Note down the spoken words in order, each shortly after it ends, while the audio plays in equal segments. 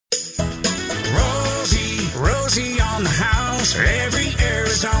Yes, every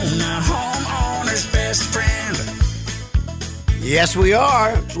Arizona homeowner's best friend. Yes, we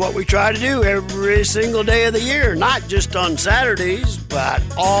are. It's what we try to do every single day of the year, not just on Saturdays, but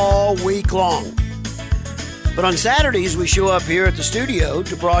all week long. But on Saturdays, we show up here at the studio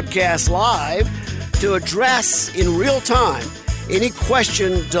to broadcast live to address in real time any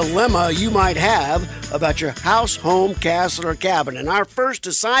question, dilemma you might have about your house, home, castle, or cabin. And our first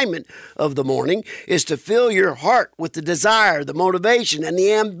assignment of the morning is to fill your heart with the desire, the motivation, and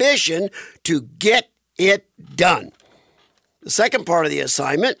the ambition to get it done. The second part of the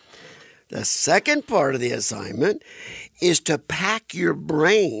assignment is to pack your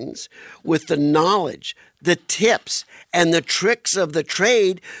brains with the knowledge, the tips, and the tricks of the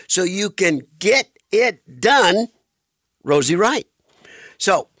trade so you can get it done Rosie right.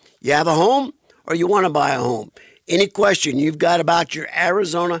 So, you have a home or you want to buy a home? Any question you've got about your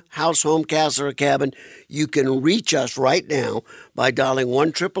Arizona house, home, castle, or cabin, you can reach us right now by dialing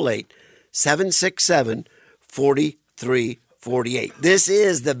 1-888-767-4348. This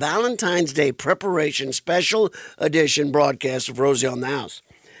is the Valentine's Day preparation special edition broadcast of Rosie on the House.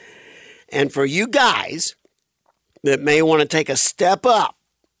 And for you guys that may want to take a step up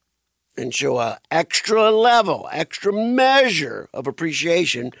and show an extra level, extra measure of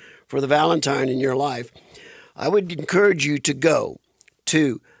appreciation for the Valentine in your life, I would encourage you to go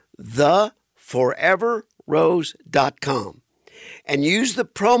to theforeverrose.com and use the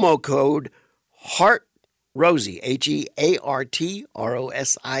promo code HEARTROSIE,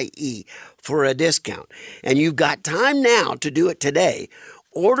 HEARTROSIE, for a discount. And you've got time now to do it today.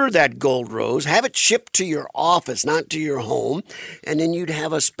 Order that gold rose, have it shipped to your office, not to your home, and then you'd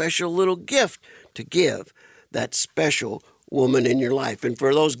have a special little gift to give that special woman in your life. And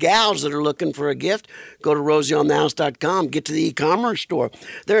for those gals that are looking for a gift, go to rosieonthehouse.com, get to the e-commerce store.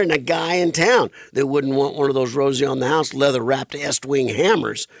 There ain't a guy in town that wouldn't want one of those Rosie on the House leather-wrapped Est-wing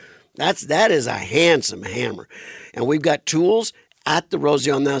hammers. That is a handsome hammer. And we've got tools at the Rosie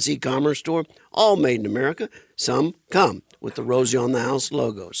on the House e-commerce store, all made in America. Some come with the Rosie on the House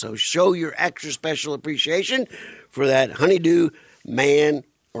logo. So show your extra special appreciation for that honeydew man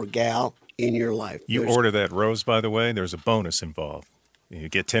or gal in your life. You order that rose, by the way, there's a bonus involved. You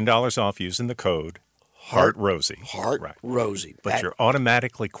get $10 off using the code HEARTROSIE. HEARTROSIE. But you're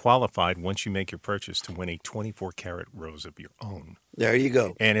automatically qualified once you make your purchase to win a 24-karat rose of your own. There you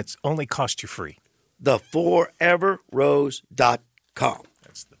go. And it's only cost you free. Theforeverrose.com.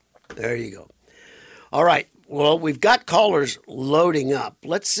 There you go. All right. Well, we've got callers loading up.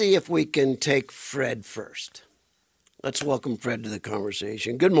 Let's see if we can take Fred first. Let's welcome Fred to the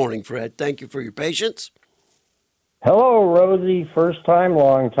conversation. Good morning, Fred. Thank you for your patience. Hello, Rosie. First time,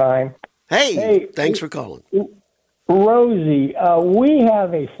 long time. Hey, thanks for calling. Rosie, we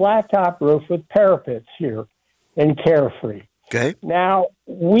have a flat-top roof with parapets here in Carefree. Okay. Now,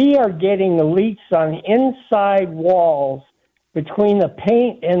 we are getting the leaks on the inside walls between the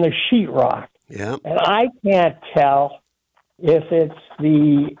paint and the sheetrock. Yeah. And I can't tell if it's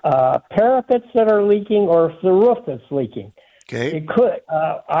the parapets that are leaking or if the roof that's leaking. Okay. It could.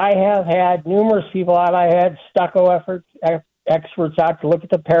 I have had numerous people out. I had stucco experts out to look at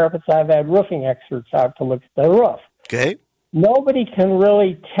the parapets. I've had roofing experts out to look at the roof. Okay. Nobody can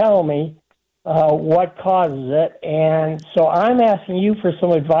really tell me what causes it, and so I'm asking you for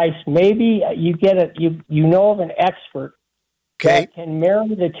some advice. Maybe you get it. You know of an expert that can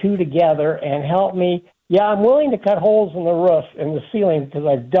marry the two together and help me. Yeah, I'm willing to cut holes in the roof and the ceiling because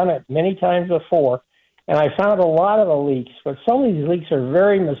I've done it many times before, and I found a lot of the leaks. But some of these leaks are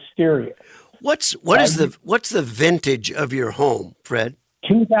very mysterious. What's the vintage of your home, Fred?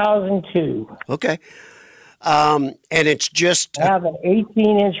 2002. Okay. And it's just... I have an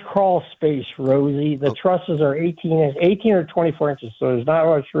 18-inch crawl space, Rosie. The trusses are 18 or 24 inches, so there's not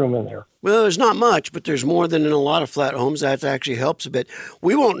much room in there. Well, there's not much, but there's more than in a lot of flat homes. That actually helps a bit.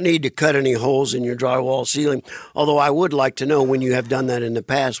 We won't need to cut any holes in your drywall ceiling, although I would like to know when you have done that in the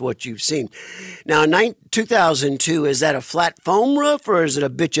past what you've seen. Now, 2002, is that a flat foam roof or is it a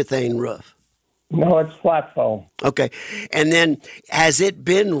bitchethane roof? No, it's flat foam. Okay. And then has it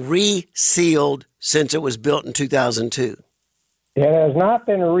been resealed since it was built in 2002? It has not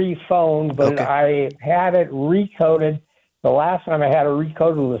been refoamed, but Okay. I had it recoated. The last time I had it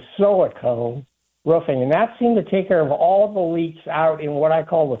recoated with silicone roofing, and that seemed to take care of all the leaks out in what I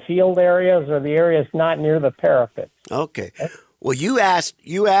call the field areas or the areas not near the parapet. Okay. Well, you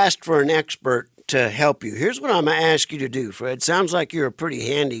asked for an expert to help you. Here's what I'm going to ask you to do, Fred. Sounds like you're a pretty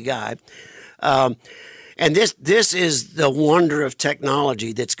handy guy. And this is the wonder of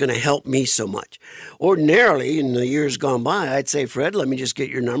technology that's going to help me so much. Ordinarily, in the years gone by, I'd say, Fred, let me just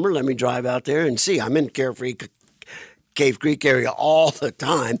get your number. Let me drive out there and see. I'm in Carefree, Cave Creek area all the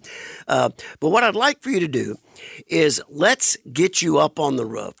time. But what I'd like for you to do is let's get you up on the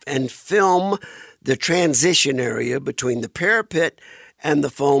roof and film the transition area between the parapet and the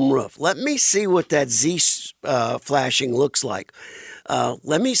foam roof. Let me see what that Z flashing looks like.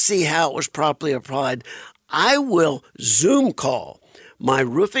 Let me see how it was properly applied. I will Zoom call my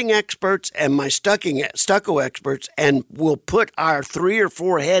roofing experts and my stucco experts, and we'll put our 3 or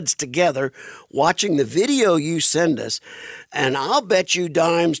 4 heads together watching the video you send us, and I'll bet you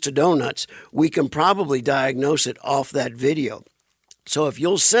dimes to donuts we can probably diagnose it off that video. So if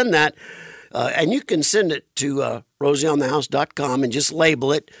you'll send that, and you can send it to rosieonthehouse.com and just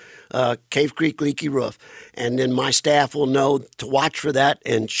label it Cave Creek Leaky Roof. And then my staff will know to watch for that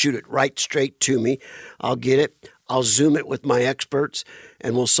and shoot it right straight to me. I'll get it. I'll Zoom it with my experts,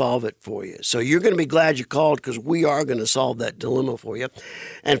 and we'll solve it for you. So you're going to be glad you called, because we are going to solve that dilemma for you.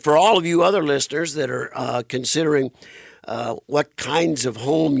 And for all of you other listeners that are considering what kinds of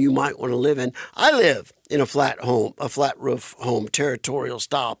home you might want to live in, I live in a flat roof home, territorial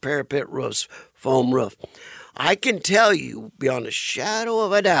style, parapet roofs, foam roof. I can tell you beyond a shadow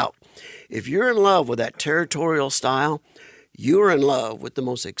of a doubt, if you're in love with that territorial style, you're in love with the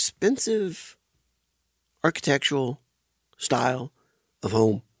most expensive architectural style of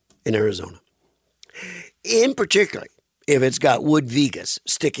home in Arizona. In particular, if it's got wood vigas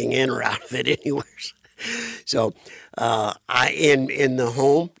sticking in or out of it anywhere. So in the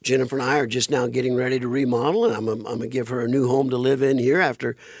home, Jennifer and I are just now getting ready to remodel, and I'm going to give her a new home to live in here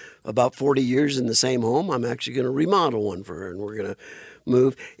after about 40 years in the same home. I'm actually going to remodel one for her, and we're going to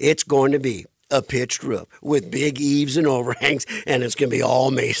move. It's going to be a pitched roof with big eaves and overhangs, and it's going to be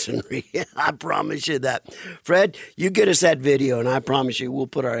all masonry. I promise you that. Fred, you get us that video, and I promise you we'll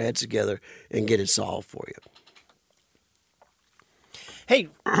put our heads together and get it solved for you. Hey,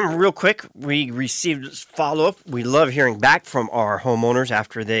 real quick, we received follow-up. We love hearing back from our homeowners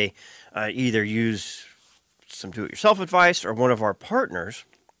after they either use some do-it-yourself advice or one of our partners.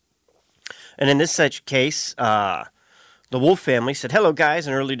 And in this such case, the Wolf family said, "Hello, guys.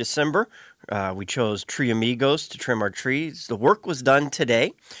 In early December, we chose Tree Amigos to trim our trees. The work was done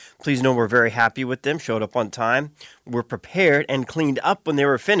today. Please know we're very happy with them. Showed up on time. We're prepared and cleaned up when they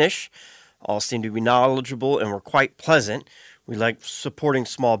were finished. All seemed to be knowledgeable and were quite pleasant. We like supporting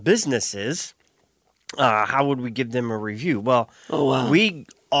small businesses. How would we give them a review?" Well,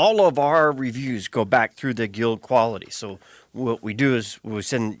 all of our reviews go back through the Guild Quality. So what we do is we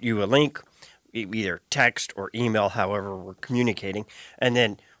send you a link, either text or email, however we're communicating. And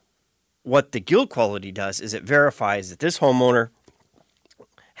then what the Guild Quality does is it verifies that this homeowner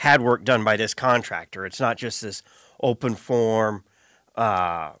had work done by this contractor. It's not just this open form,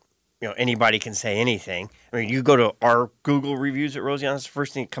 anybody can say anything. I mean, you go to our Google reviews at Rosie, the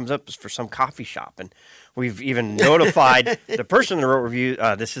first thing that comes up is for some coffee shop. And we've even notified the person that wrote review,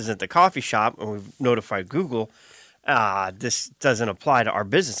 this isn't the coffee shop, and we've notified Google, this doesn't apply to our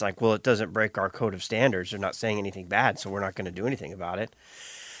business. Like, well, it doesn't break our code of standards. They're not saying anything bad, so we're not going to do anything about it.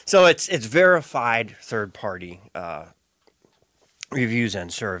 So it's verified third-party reviews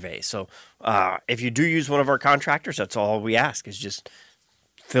and surveys. So if you do use one of our contractors, that's all we ask is just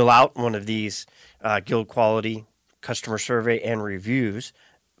fill out one of these Guild Quality customer survey and reviews,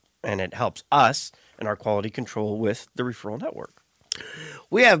 and it helps us and our quality control with the referral network.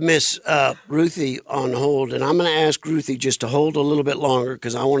 We have Miss Ruthie on hold, and I'm going to ask Ruthie just to hold a little bit longer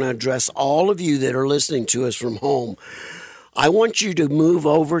because I want to address all of you that are listening to us from home. I want you to move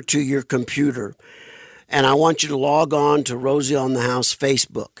over to your computer, and I want you to log on to Rosie on the House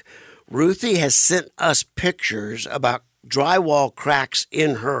Facebook. Ruthie has sent us pictures about drywall cracks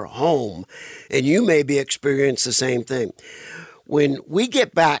in her home, and you may be experiencing the same thing. When we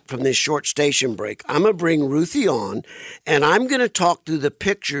get back from this short station break, I'm going to bring Ruthie on, and I'm going to talk through the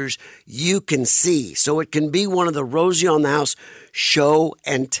pictures you can see. So it can be one of the Rosie on the House show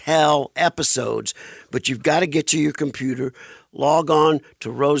and tell episodes, but you've got to get to your computer, log on to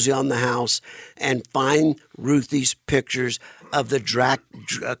Rosie on the House, and find Ruthie's pictures of the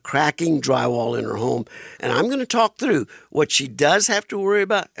cracking drywall in her home. And I'm going to talk through what she does have to worry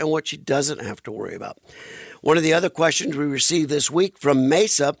about and what she doesn't have to worry about. One of the other questions we received this week from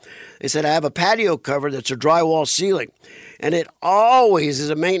Mesa, they said, I have a patio cover that's a drywall ceiling, and it always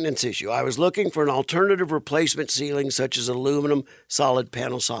is a maintenance issue. I was looking for an alternative replacement ceiling, such as aluminum solid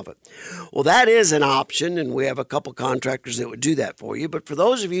panel soffit. Well, that is an option, and we have a couple contractors that would do that for you. But for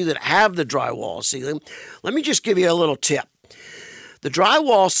those of you that have the drywall ceiling, let me just give you a little tip. The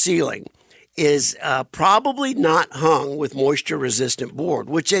drywall ceiling is probably not hung with moisture-resistant board,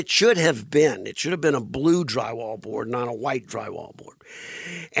 which it should have been. It should have been a blue drywall board, not a white drywall board.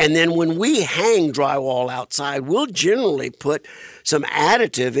 And then when we hang drywall outside, we'll generally put some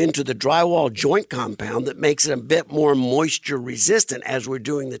additive into the drywall joint compound that makes it a bit more moisture-resistant as we're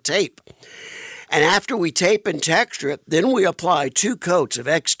doing the tape. And after we tape and texture it, then we apply 2 coats of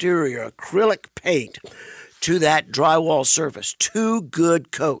exterior acrylic paint to that drywall surface. 2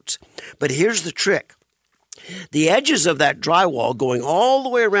 good coats. But here's the trick. The edges of that drywall going all the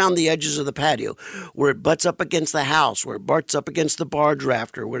way around the edges of the patio, where it butts up against the house, where it butts up against the barge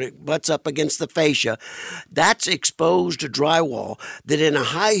rafter, where it butts up against the fascia, that's exposed drywall that in a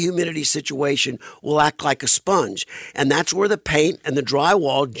high humidity situation will act like a sponge. And that's where the paint and the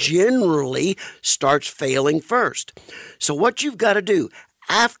drywall generally starts failing first. So what you've got to do,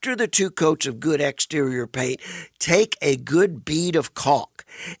 after the 2 coats of good exterior paint, take a good bead of caulk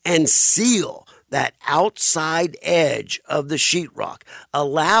and seal that outside edge of the sheetrock.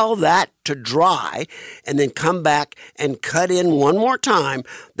 Allow that to dry and then come back and cut in one more time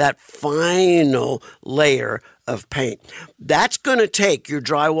that final layer of paint. That's going to take your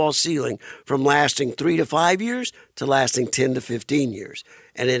drywall sealing from lasting 3 to 5 years to lasting 10 to 15 years.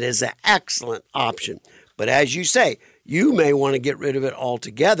 And it is an excellent option. But as you say, you may want to get rid of it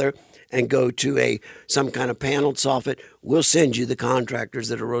altogether and go to some kind of paneled soffit. We'll send you the contractors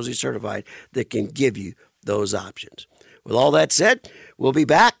that are Rosie certified that can give you those options. With all that said, we'll be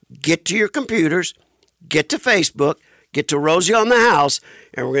back. Get to your computers, get to Facebook, get to Rosie on the House,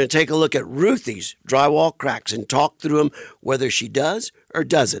 and we're going to take a look at Ruthie's drywall cracks and talk through them, whether she does or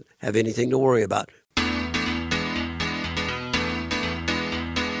doesn't have anything to worry about.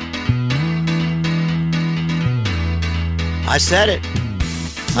 I said it.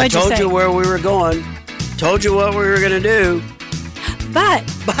 I told you where we were going. Told you what we were going to do. But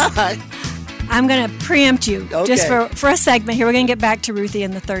I'm going to preempt you just for a segment here. We're going to get back to Ruthie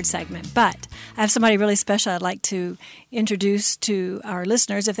in the 3rd segment. But I have somebody really special I'd like to introduce to our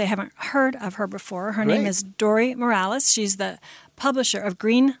listeners if they haven't heard of her before. Her name is Dori Morales. She's the publisher of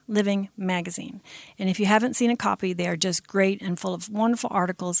Green Living magazine. And if you haven't seen a copy, they are just great and full of wonderful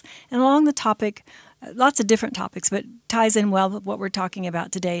articles. And along the topic, lots of different topics, but ties in well with what we're talking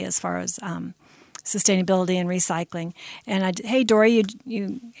about today as far as sustainability and recycling. And hey, Dori,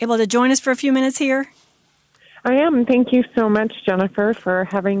 you able to join us for a few minutes here? I am. Thank you so much, Jennifer, for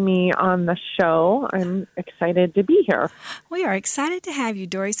having me on the show. I'm excited to be here. We are excited to have you,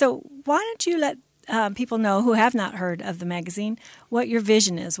 Dori. So why don't you let people know who have not heard of the magazine what your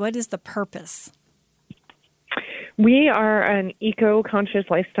vision is? What is the purpose? We are an eco-conscious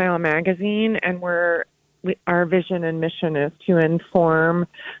lifestyle magazine, and our vision and mission is to inform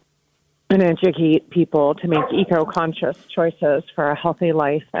and educate people to make eco-conscious choices for a healthy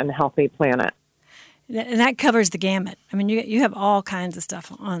life and a healthy planet. And that covers the gamut. I mean, you have all kinds of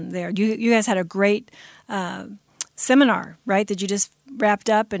stuff on there. You guys had a great seminar, right, that you just wrapped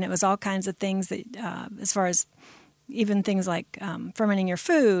up, and it was all kinds of things that, as far as even things like fermenting your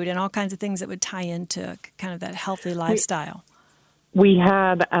food and all kinds of things that would tie into kind of that healthy lifestyle. We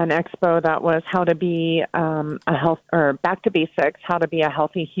had an expo that was how to be back to basics, how to be a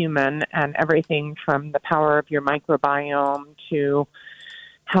healthy human, and everything from the power of your microbiome to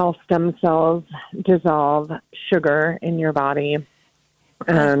how stem cells dissolve sugar in your body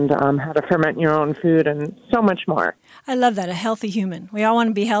and how to ferment your own food and so much more. I love that, a healthy human. We all want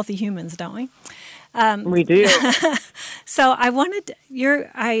to be healthy humans, don't we? We do. So I wanted you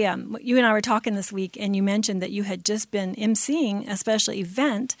and I were talking this week, and you mentioned that you had just been emceeing a special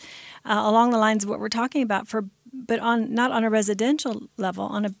event along the lines of what we're talking about, but not on a residential level,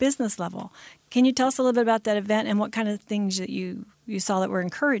 on a business level. Can you tell us a little bit about that event and what kind of things that you saw that were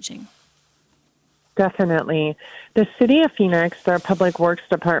encouraging? Definitely. The City of Phoenix, their Public Works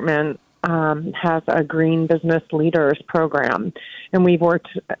Department, has a Green Business Leaders program. And we've worked,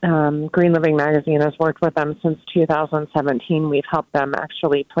 Green Living Magazine has worked with them since 2017. We've helped them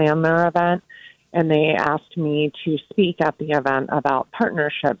actually plan their event. And they asked me to speak at the event about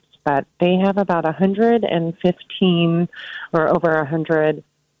partnerships. But they have about 115 or over 100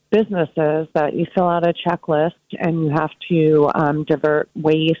 businesses that you fill out a checklist and you have to divert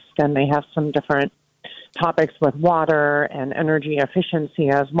waste. And they have some different topics with water and energy efficiency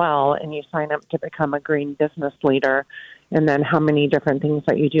as well, and you sign up to become a green business leader. And then how many different things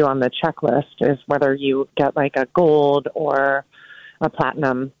that you do on the checklist is whether you get like a gold or a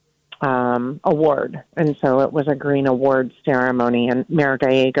platinum award. And so it was a green award ceremony, and Mayor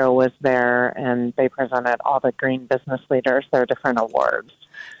Gallego was there, and they presented all the green business leaders their different awards.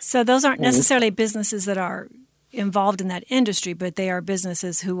 So those aren't necessarily businesses that are involved in that industry, but they are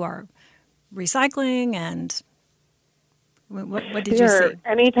businesses who are recycling and what did you see?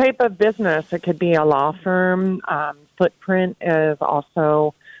 Any type of business. It could be a law firm. Footprint is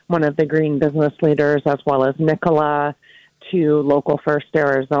also one of the green business leaders, as well as Nicola, to Local First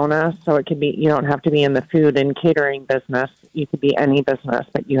Arizona. So it could be, you don't have to be in the food and catering business. You could be any business,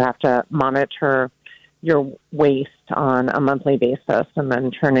 but you have to monitor your waste on a monthly basis and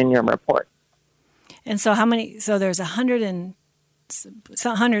then turn in your report. And so how many? So there's 100 and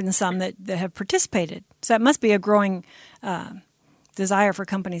some that have participated. So it must be a growing desire for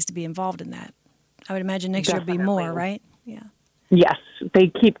companies to be involved in that. I would imagine next year will be more, right? Yeah. Yes, they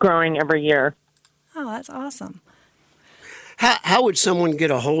keep growing every year. Oh, that's awesome. How would someone get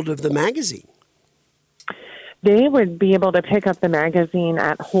a hold of the magazine? They would be able to pick up the magazine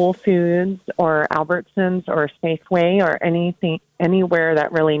at Whole Foods or Albertsons or Safeway or anywhere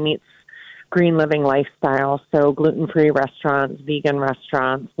that really meets green living lifestyle. So gluten-free restaurants, vegan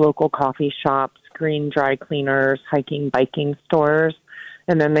restaurants, local coffee shops, green dry cleaners, hiking, biking stores.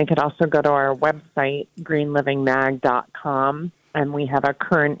 And then they could also go to our website, greenlivingmag.com, and we have a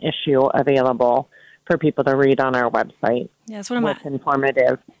current issue available for people to read on our website. Yeah, it's one of my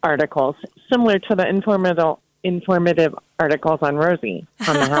informative articles, similar to the informative articles on Rosie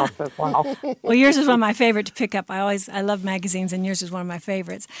on the house as well. Well, yours is one of my favorite to pick up. I love magazines, and yours is one of my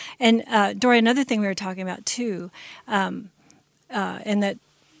favorites. And Dory, another thing we were talking about too, and that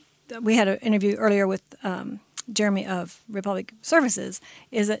we had an interview earlier with Jeremy of Republic Services,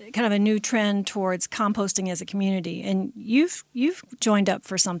 is kind of a new trend towards composting as a community. And you've joined up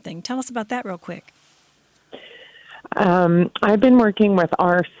for something. Tell us about that real quick. I've been working with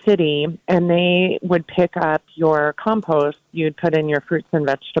our city, and they would pick up your compost. You'd put in your fruits and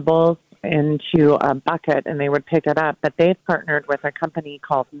vegetables into a bucket, and they would pick it up. But they've partnered with a company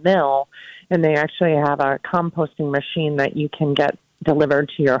called Mill, and they actually have a composting machine that you can get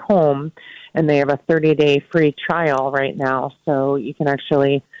delivered to your home. And they have a 30-day free trial right now, so you can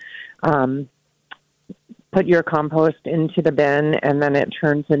actually put your compost into the bin, and then it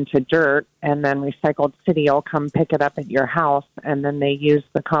turns into dirt, and then Recycled City will come pick it up at your house, and then they use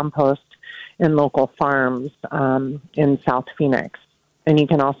the compost in local farms in South Phoenix. And you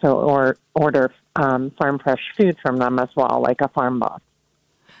can also order farm fresh food from them as well, like a farm box.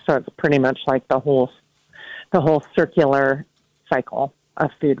 So it's pretty much like the whole circular cycle of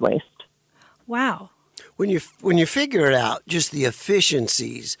food waste. Wow. When you figure it out, just the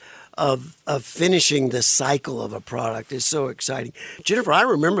efficiencies of finishing the cycle of a product is so exciting. Jennifer, I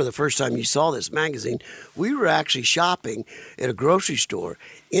remember the first time you saw this magazine. We were actually shopping at a grocery store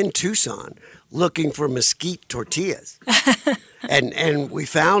in Tucson looking for mesquite tortillas. and we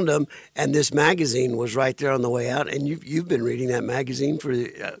found them, and this magazine was right there on the way out, and you've been reading that magazine for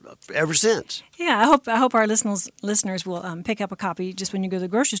ever since. Yeah, I hope our listeners will pick up a copy just when you go to the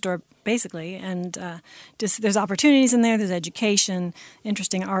grocery store, basically, and just there's opportunities in there. There's education,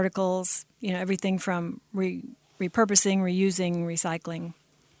 interesting articles, everything from repurposing, reusing, recycling.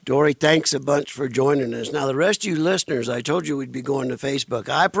 Dory, thanks a bunch for joining us. Now, the rest of you listeners, I told you we'd be going to Facebook.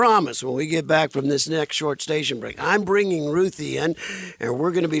 I promise when we get back from this next short station break, I'm bringing Ruthie in, and we're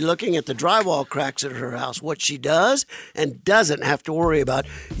going to be looking at the drywall cracks at her house, what she does and doesn't have to worry about.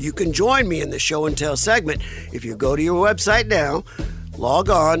 You can join me in the show and tell segment. If you go to your website now, log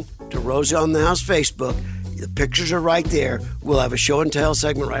on to Rosie on the House Facebook. The pictures are right there. We'll have a show and tell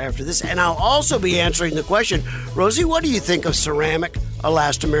segment right after this. And I'll also be answering the question, Rosie, what do you think of ceramic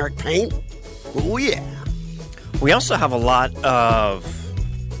elastomeric paint? Oh, yeah. We also have a lot of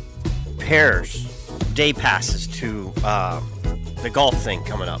day passes to the golf thing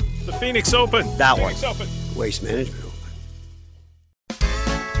coming up. The Phoenix Open. That Phoenix one. Open. Waste Management Open.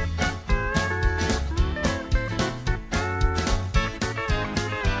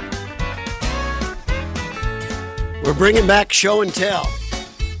 We're bringing back show and tell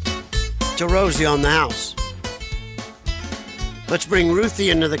to Rosie on the House. Let's bring Ruthie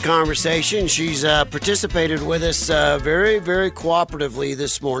into the conversation. She's participated with us very, very cooperatively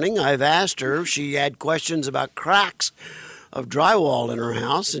this morning. I've asked her if she had questions about cracks of drywall in her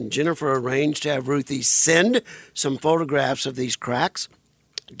house, and Jennifer arranged to have Ruthie send some photographs of these cracks.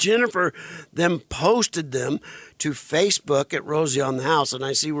 Jennifer then posted them to Facebook at Rosie on the House, and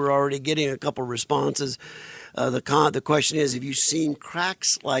I see we're already getting a couple responses. The question is, have you seen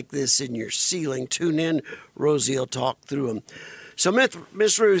cracks like this in your ceiling? Tune in. Rosie will talk through them. So,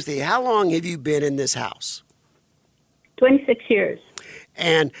 Miss Ruthie, how long have you been in this house? 26 years.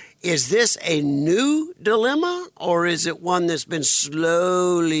 And is this a new dilemma, or is it one that's been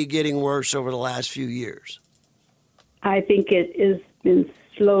slowly getting worse over the last few years? I think it has been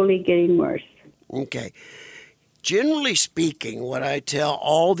slowly getting worse. Okay. generally speaking, what I tell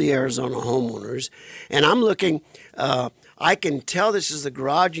all the Arizona homeowners, and I'm looking, I can tell this is the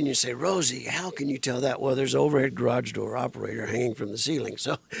garage, and you say, Rosie, how can you tell that? Well, there's an overhead garage door operator hanging from the ceiling.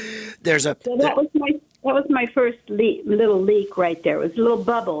 So there's a... So that was my first little leak right there. It was a little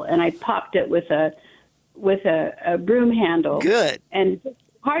bubble, and I popped it with a broom handle. Good. And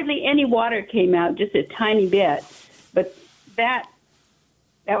hardly any water came out, just a tiny bit. But that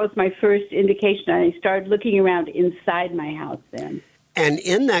was my first indication. I started looking around inside my house then. And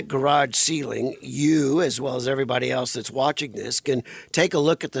in that garage ceiling, you, as well as everybody else that's watching this, can take a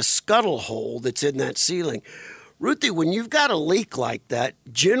look at the scuttle hole that's in that ceiling. Ruthie, when you've got a leak like that,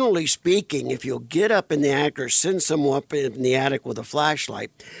 generally speaking, if you'll get up in the attic or send someone up in the attic with a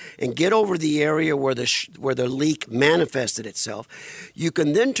flashlight and get over the area where the leak manifested itself, you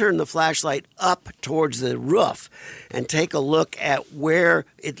can then turn the flashlight up towards the roof and take a look at where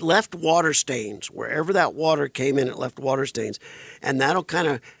it left water stains. Wherever that water came in, it left water stains. And that'll kind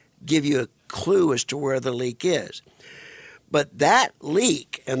of give you a clue as to where the leak is. But that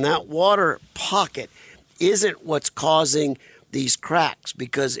leak and that water pocket isn't what's causing these cracks,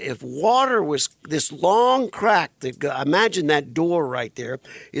 because if water was this long crack, imagine that door right there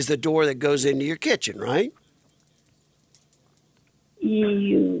is the door that goes into your kitchen, right?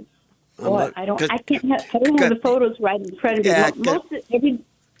 I don't have the photos right in front of me.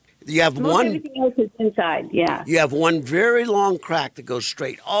 Everything else is inside, yeah. You have one very long crack that goes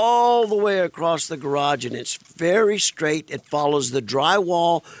straight all the way across the garage, and it's very straight. It follows the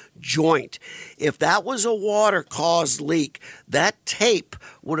drywall joint. If that was a water-caused leak, that tape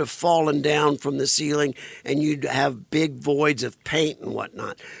would have fallen down from the ceiling, and you'd have big voids of paint and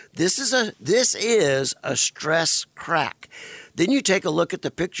whatnot. This is a stress crack. Then you take a look at the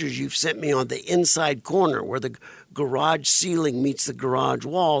pictures you've sent me on the inside corner where the garage ceiling meets the garage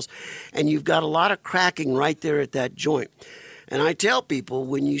walls, and you've got a lot of cracking right there at that joint. And I tell people,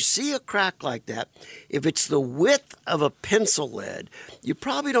 when you see a crack like that, if it's the width of a pencil lead, you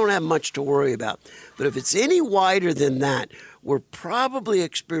probably don't have much to worry about. But if it's any wider than that, we're probably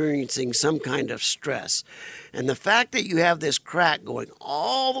experiencing some kind of stress. And the fact that you have this crack going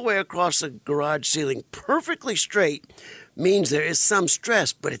all the way across the garage ceiling perfectly straight means there is some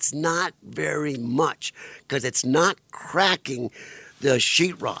stress, but it's not very much, because it's not cracking the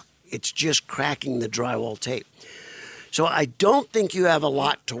sheetrock. It's just cracking the drywall tape. So I don't think you have a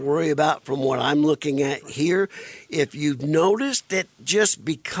lot to worry about from what I'm looking at here. If you've noticed it just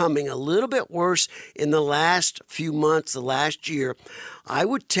becoming a little bit worse in the last few months, the last year, I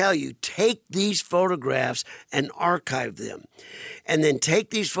would tell you, take these photographs and archive them. And then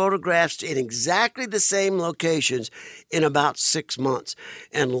take these photographs in exactly the same locations in about 6 months.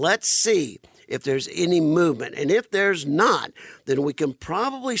 And let's see if there's any movement. And if there's not, then we can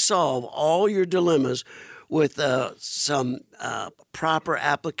probably solve all your dilemmas with some proper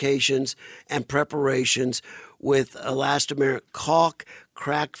applications and preparations with elastomeric caulk,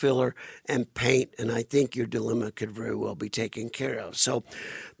 crack filler, and paint, and I think your dilemma could very well be taken care of. So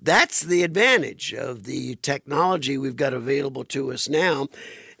that's the advantage of the technology we've got available to us now,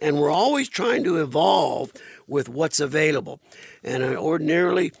 and we're always trying to evolve with what's available. And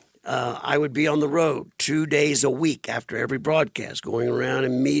ordinarily, I would be on the road 2 days a week after every broadcast, going around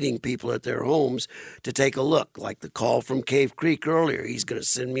and meeting people at their homes to take a look, like the call from Cave Creek earlier. He's going to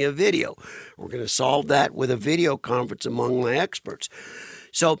send me a video. We're going to solve that with a video conference among my experts.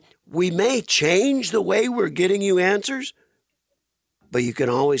 So we may change the way we're getting you answers, but you can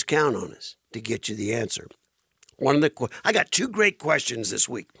always count on us to get you the answer. I got 2 great questions this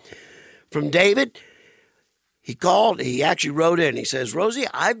week. From David. He actually wrote in. He says, Rosie,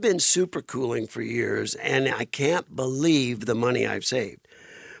 I've been supercooling for years, and I can't believe the money I've saved.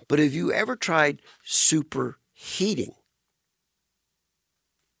 But have you ever tried superheating?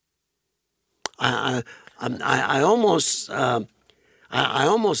 I almost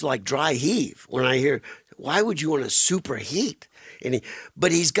like dry heave when I hear, why would you want to superheat?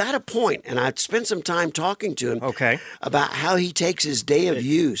 But he's got a point, and I spent some time talking to him about how he takes his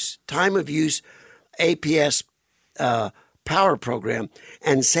time of use APS power program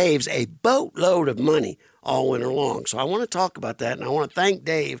and saves a boatload of money all winter long. So I want to talk about that, and I want to thank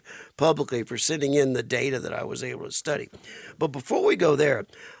Dave publicly for sending in the data that I was able to study. But before we go there,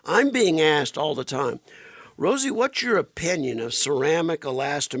 I'm being asked all the time, Rosie, what's your opinion of ceramic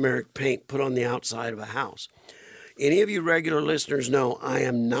elastomeric paint put on the outside of a house? Any of you regular listeners know I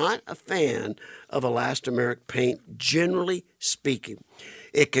am not a fan of elastomeric paint, generally speaking.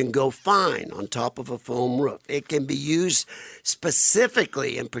 It can go fine on top of a foam roof. It can be used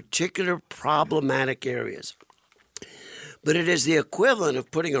specifically in particular problematic areas. But it is the equivalent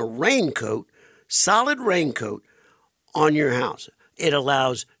of putting a raincoat, solid raincoat, on your house. It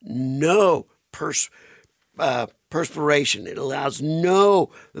allows no perspiration. It allows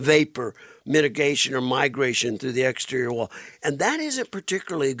no vapor mitigation or migration through the exterior wall. And that isn't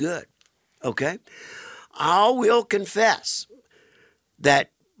particularly good, okay? I will confess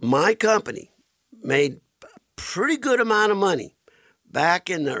that my company made a pretty good amount of money back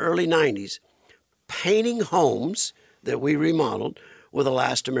in the early 90s painting homes that we remodeled with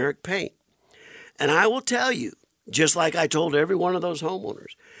elastomeric paint. And I will tell you, just like I told every one of those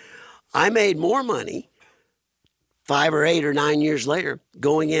homeowners, I made more money 5 or 8 or 9 years later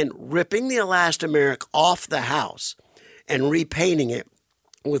going in, ripping the elastomeric off the house and repainting it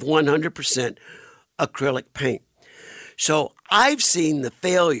with 100% acrylic paint. So I've seen the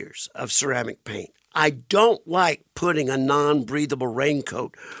failures of ceramic paint. I don't like putting a non-breathable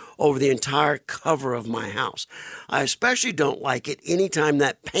raincoat over the entire cover of my house. I especially don't like it anytime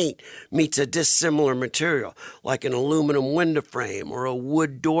that paint meets a dissimilar material, like an aluminum window frame or a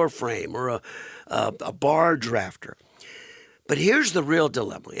wood door frame or a bar drafter. But here's the real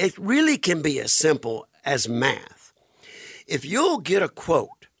dilemma. It really can be as simple as math. If you'll get a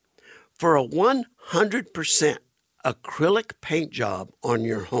quote for a 100% acrylic paint job on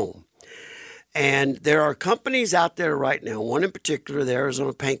your home, and there are companies out there right now, one in particular, the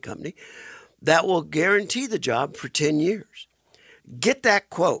Arizona Paint Company, that will guarantee the job for 10 years. Get that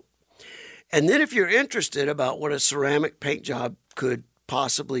quote. And then if you're interested about what a ceramic paint job could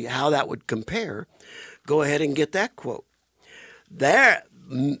possibly, how that would compare, go ahead and get that quote. There,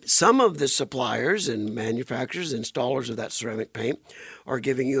 some of the suppliers and manufacturers, installers of that ceramic paint are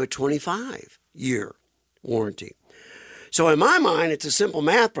giving you a 25-year warranty. So in my mind, it's a simple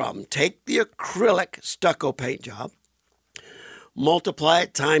math problem. Take the acrylic stucco paint job, multiply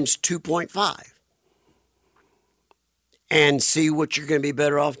it times 2.5, and see what you're going to be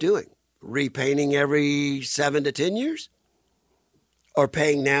better off doing. Repainting every 7 to 10 years or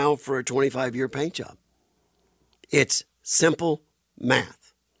paying now for a 25-year paint job. It's simple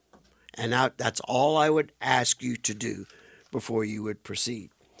math. And that's all I would ask you to do before you would proceed.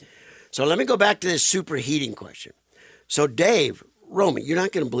 So let me go back to this superheating question. So Dave, Romy, you're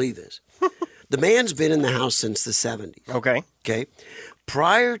not going to believe this. The man's been in the house since the 70s. Okay.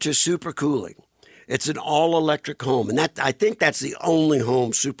 Prior to supercooling, it's an all-electric home. And I think that's the only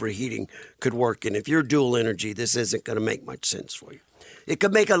home superheating could work in. If you're dual energy, this isn't going to make much sense for you. It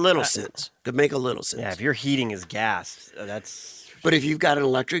could make a little sense. Yeah, if your heating is gas, that's... But if you've got an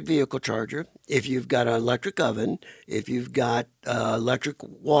electric vehicle charger, if you've got an electric oven, if you've got an electric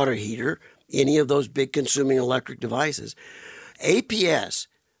water heater, any of those big consuming electric devices, APS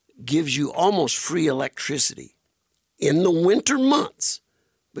gives you almost free electricity in the winter months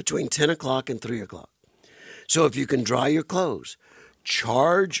between 10 o'clock and 3 o'clock. So if you can dry your clothes,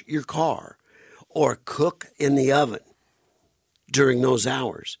 charge your car, or cook in the oven during those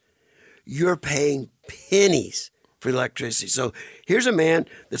hours, you're paying pennies for electricity. So here's a man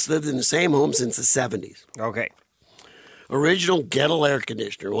that's lived in the same home since the 70s. Okay. Original Gettle air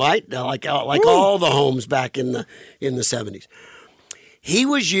conditioner, right? Like all the homes back in the 70s. He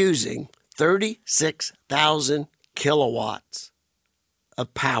was using 36,000 kilowatts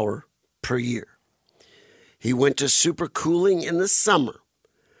of power per year. He went to supercooling in the summer,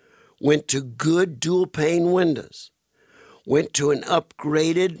 went to good dual pane windows, went to an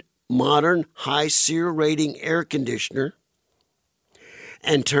upgraded modern high SEER rating air conditioner,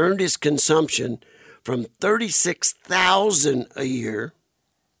 and turned his consumption from 36,000 a year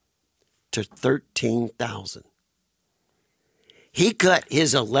to 13,000. He cut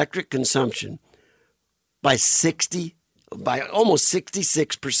his electric consumption by almost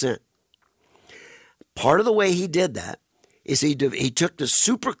 66%. Part of the way he did that is he took the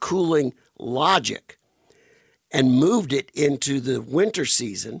supercooling logic and moved it into the winter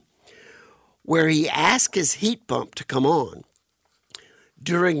season, where he asked his heat pump to come on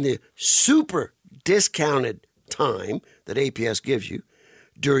during the super discounted time that APS gives you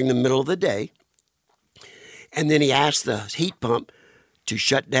during the middle of the day. And then he asked the heat pump to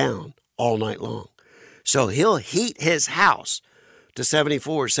shut down all night long. So he'll heat his house to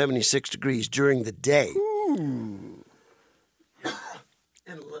 74, 76 degrees during the day.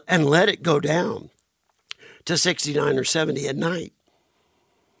 And let it go down to 69 or 70 at night.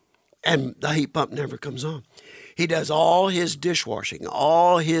 And the heat pump never comes on. He does all his dishwashing,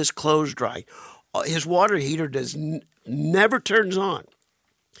 all his clothes drying. His water heater never turns on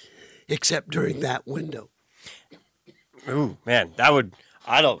except during that window. Ooh, man,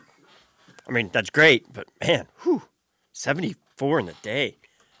 that's great, but man, 74 in the day.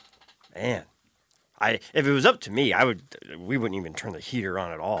 Man, if it was up to me, we wouldn't even turn the heater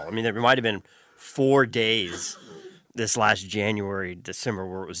on at all. I mean, there might have been 4 days this last January, December,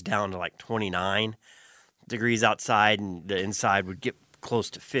 where it was down to like 29 degrees outside and the inside would get close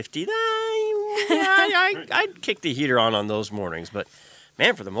to 50. I'd kick the heater on those mornings. But,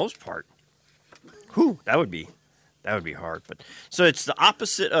 man, for the most part, that would be hard. But so it's the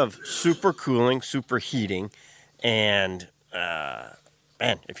opposite of super cooling, super heating. And,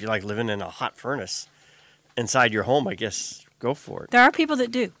 man, if you like living in a hot furnace inside your home, I guess go for it. There are people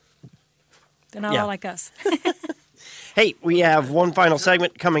that do. They're not all like us. Hey, we have one final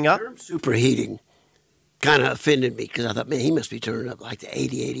segment coming up. Superheating kind of offended me because I thought, man, he must be turning up like to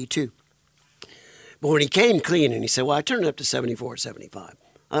 80, 82. But when he came clean and he said, well, I turned it up to 74, 75.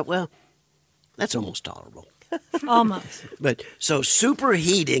 I thought, well, that's almost tolerable. Almost. But so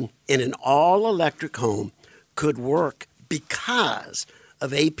superheating in an all-electric home could work because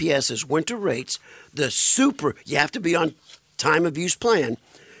of APS's winter rates. You have to be on time of use plan,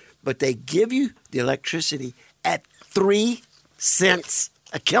 but they give you the electricity at 3 cents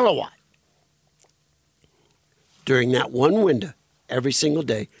a kilowatt during that one window every single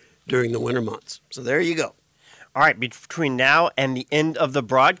day during the winter months. So there you go. All right, between now and the end of the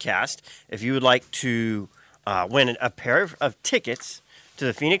broadcast, if you would like to win a pair of tickets to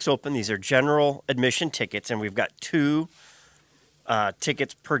the Phoenix Open, these are general admission tickets, and we've got 2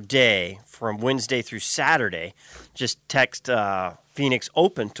 tickets per day from Wednesday through Saturday. Just text Phoenix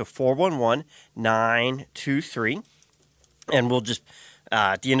Open to 411-923, and we'll just,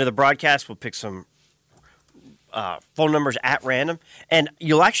 at the end of the broadcast, we'll pick some phone numbers at random, and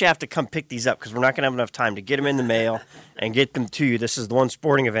you'll actually have to come pick these up because we're not going to have enough time to get them in the mail and get them to you. This is the one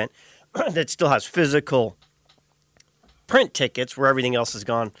sporting event that still has physical print tickets where everything else has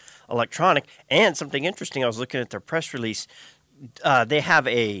gone electronic. And something interesting, I was looking at their press release. They have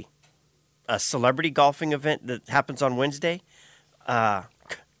a celebrity golfing event that happens on Wednesday.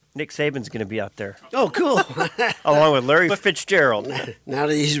 Nick Saban's going to be out there. Oh, cool. Along with Larry Fitzgerald. Now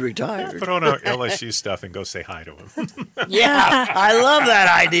that he's retired. Put on our LSU stuff and go say hi to him. Yeah, I love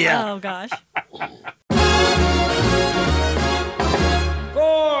that idea. Oh, gosh. 4.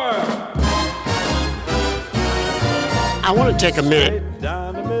 I want to take a minute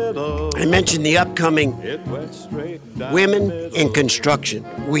and mention the upcoming Women in Construction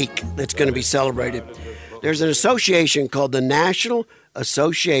Week that's going to be celebrated. There's an association called the National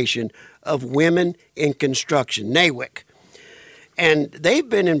Association of Women in Construction, NAWIC. And they've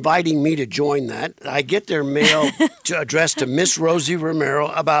been inviting me to join that. I get their mail addressed to Miss Rosie Romero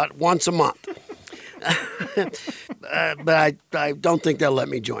about once a month. But I don't think they'll let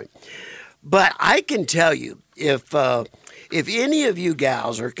me join. But I can tell you, if any of you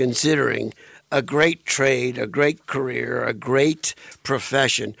gals are considering a great trade, a great career, a great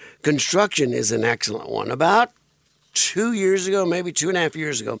profession, construction is an excellent one. About 2 years ago, maybe 2.5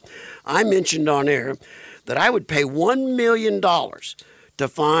 years ago, I mentioned on air that I would pay $1 million to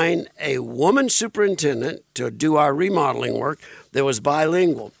find a woman superintendent to do our remodeling work that was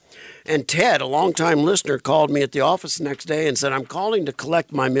bilingual. And Ted, a longtime listener, called me at the office the next day and said, I'm calling to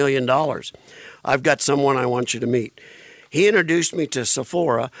collect my $1 million. I've got someone I want you to meet. He introduced me to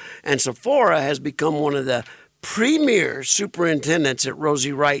Sephora, and Sephora has become one of the premier superintendents at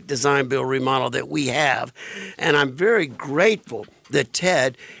Rosie Wright Design Build Remodel that we have. And I'm very grateful that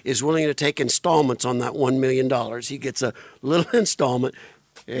Ted is willing to take installments on that $1 million. He gets a little installment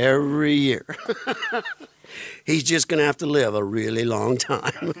every year. He's just going to have to live a really long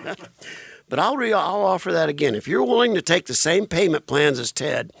time. But I'll offer that again. If you're willing to take the same payment plans as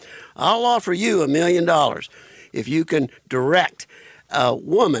Ted, I'll offer you $1 million if you can direct a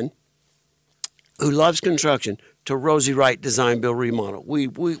woman who loves construction to Rosie Wright Design Build Remodel.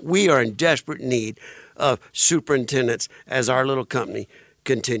 We are in desperate need of superintendents as our little company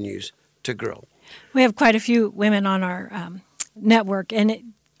continues to grow. We have quite a few women on our network,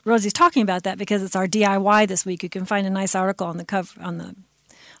 and Rosie's talking about that because it's our DIY this week. You can find a nice article on the cover on the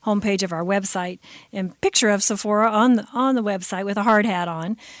homepage of our website, and picture of Sephora on the website with a hard hat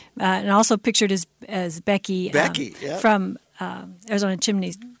on, and also pictured as Becky yeah. from Arizona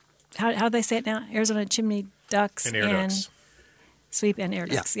Chimney. How do they say it now? Arizona Chimney Ducks and Air Ducks. Sweep and Air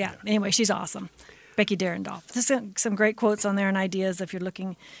Ducks. Yeah. Anyway, she's awesome. Becky Darendorf. There's some great quotes on there and ideas if you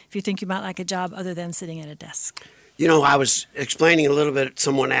think you might like a job other than sitting at a desk. You know, I was explaining a little bit.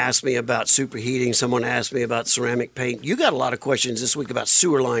 Someone asked me about superheating. Someone asked me about ceramic paint. You got a lot of questions this week about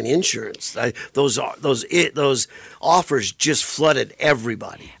sewer line insurance. Those offers just flooded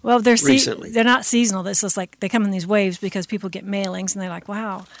everybody. Well, they're recently. They're not seasonal. It's just like they come in these waves because people get mailings and they're like,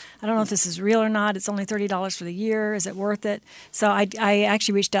 wow, I don't know if this is real or not. It's only $30 for the year. Is it worth it? So I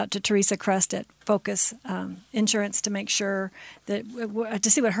actually reached out to Teresa Crust at Focus Insurance to make sure that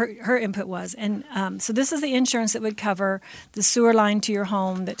to see what her input was. And so this is the insurance that would cover the sewer line to your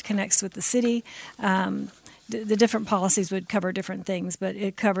home that connects with the city. The different policies would cover different things, but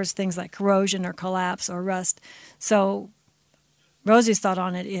it covers things like corrosion or collapse or rust. So Rosie's thought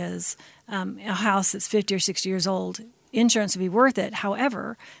on it is a house that's 50 or 60 years old, insurance would be worth it.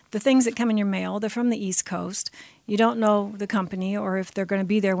 However, the things that come in your mail, they're from the East Coast. You don't know the company or if they're going to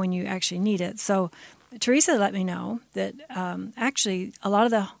be there when you actually need it. So Teresa let me know that actually a lot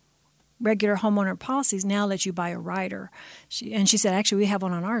of the regular homeowner policies now let you buy a rider. She said, actually, we have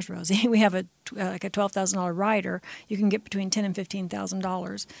one on ours, Rosie. We have like a $12,000 rider. You can get between $10,000 and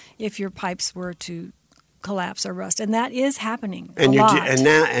 $15,000 if your pipes were to collapse or rust, and that is happening a lot. And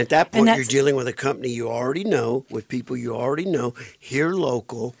now at that point, you're dealing with a company you already know, with people you already know, here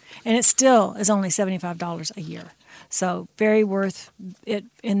local. And it still is only $75 a year. So very worth it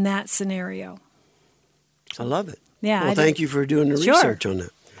in that scenario. I love it. Yeah. Well, thank you for doing the research on that.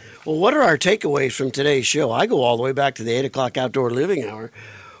 Well, what are our takeaways from today's show? I go all the way back to the 8 o'clock outdoor living hour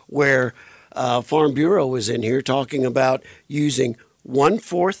where Farm Bureau was in here talking about using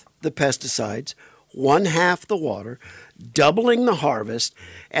 1/4 the pesticides, 1/2 the water, doubling the harvest,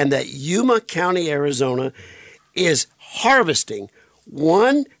 and that Yuma County, Arizona is harvesting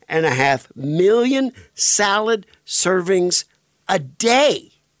 1.5 million salad servings a day.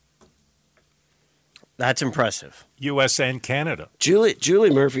 That's impressive. U.S. and Canada. Julie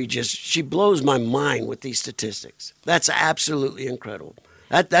Murphy she blows my mind with these statistics. That's absolutely incredible.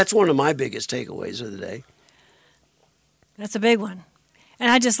 That's one of my biggest takeaways of the day. That's a big one. And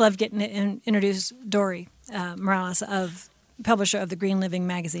I just love getting to introduce Dory Morales, publisher of the Green Living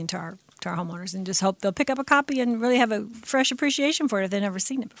magazine, to our homeowners, and just hope they'll pick up a copy and really have a fresh appreciation for it if they've never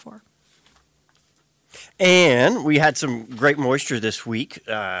seen it before. And we had some great moisture this week.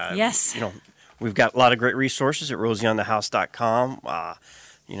 Yes. We've got a lot of great resources at rosieonthehouse.com.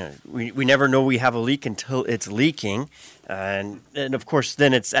 We never know we have a leak until it's leaking. And of course,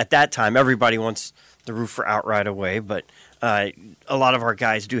 then it's at that time, everybody wants the roofer out right away. But a lot of our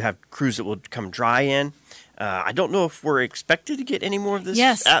guys do have crews that will come dry in. I don't know if we're expected to get any more of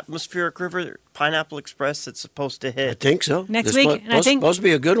this atmospheric river, Pineapple Express, that's supposed to hit. I think so. Next week. And I think supposed to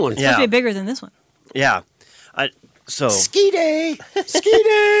be a good one. It's supposed to be bigger than this one. Yeah. Ski day.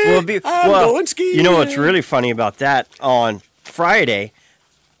 I'm going skiing. You know what's really funny about that? On Friday,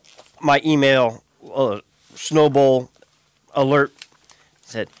 my email snowball alert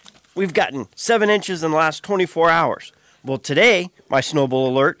said, we've gotten 7 inches in the last 24 hours. Well, today, my snowball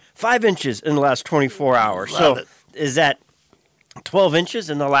alert, 5 inches in the last 24 hours. Love it. Is that 12 inches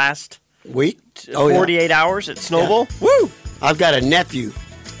in the last week? 48 hours at Snowball? Yeah. Woo! I've got a nephew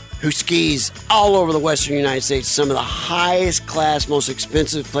who skis all over the western United States, some of the highest class, most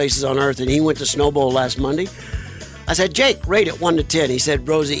expensive places on earth, and he went to Snowball last Monday. I said, Jake, rate it 1 to 10. He said,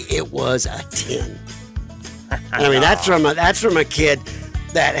 Rosie, it was a 10. I mean, that's from a kid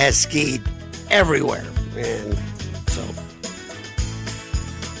that has skied everywhere. And so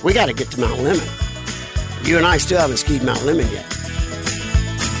we got to get to Mount Lemmon. You and I still haven't skied Mount Lemmon yet.